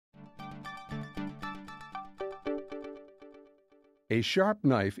A sharp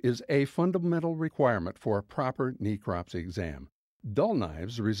knife is a fundamental requirement for a proper necropsy exam. Dull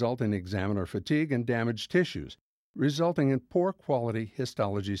knives result in examiner fatigue and damaged tissues, resulting in poor quality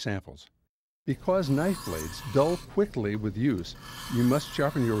histology samples. Because knife blades dull quickly with use, you must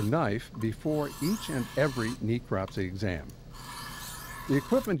sharpen your knife before each and every necropsy exam. The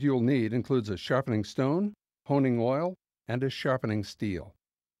equipment you'll need includes a sharpening stone, honing oil, and a sharpening steel.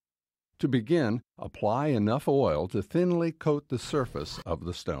 To begin, apply enough oil to thinly coat the surface of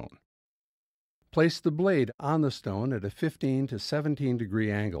the stone. Place the blade on the stone at a 15 to 17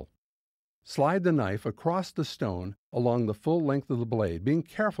 degree angle. Slide the knife across the stone along the full length of the blade, being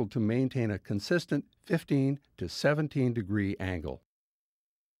careful to maintain a consistent 15 to 17 degree angle.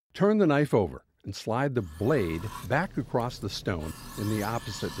 Turn the knife over and slide the blade back across the stone in the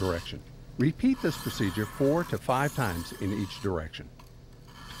opposite direction. Repeat this procedure 4 to 5 times in each direction.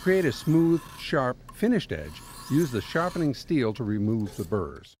 To create a smooth, sharp, finished edge, use the sharpening steel to remove the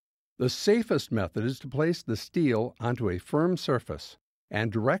burrs. The safest method is to place the steel onto a firm surface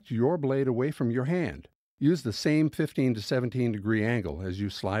and direct your blade away from your hand. Use the same 15 to 17 degree angle as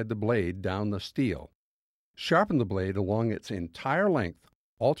you slide the blade down the steel. Sharpen the blade along its entire length,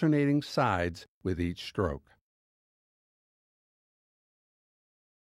 alternating sides with each stroke.